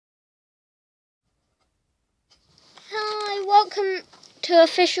Welcome to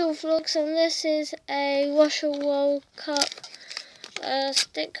Official Vlogs, and this is a Russia World Cup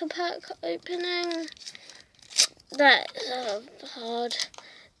sticker pack opening. That's hard.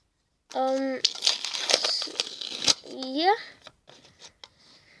 Yeah.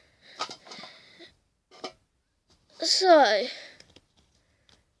 So,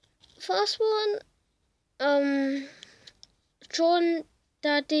 first one, John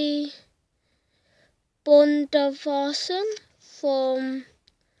Daddy Bondavarson from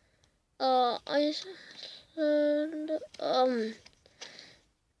Iceland,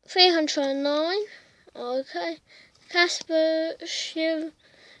 309. Okay. Kasper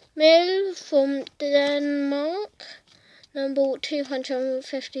Schmil from Denmark, number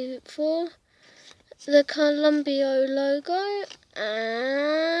 254. The Columbia logo.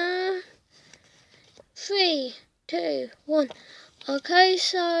 And 3, 2, 1. Okay,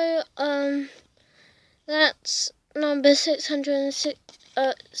 so that's number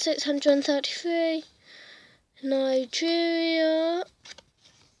 633. Nigeria.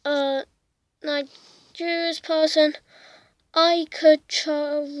 Nigeria's person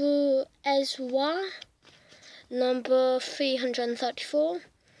Ikacharu Ezwa, number 334.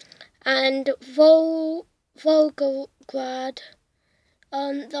 And Volgograd,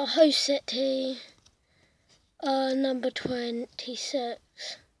 the host city, number 26.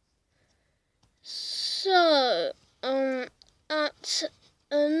 So, that's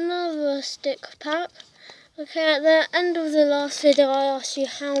another sticker pack. Okay, at the end of the last video I asked you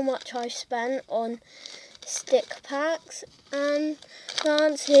how much I spent on sticker packs, and the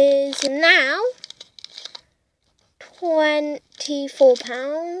answer is now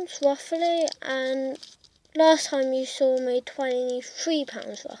 £24 roughly, and last time you saw me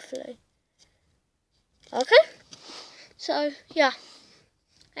 £23 roughly. Okay, so yeah,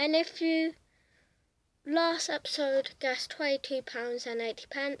 and if you last episode guessed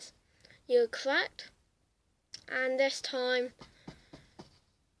 £22.80, you're correct, and this time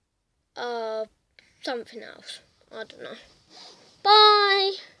something else, I don't know.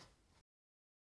 Bye.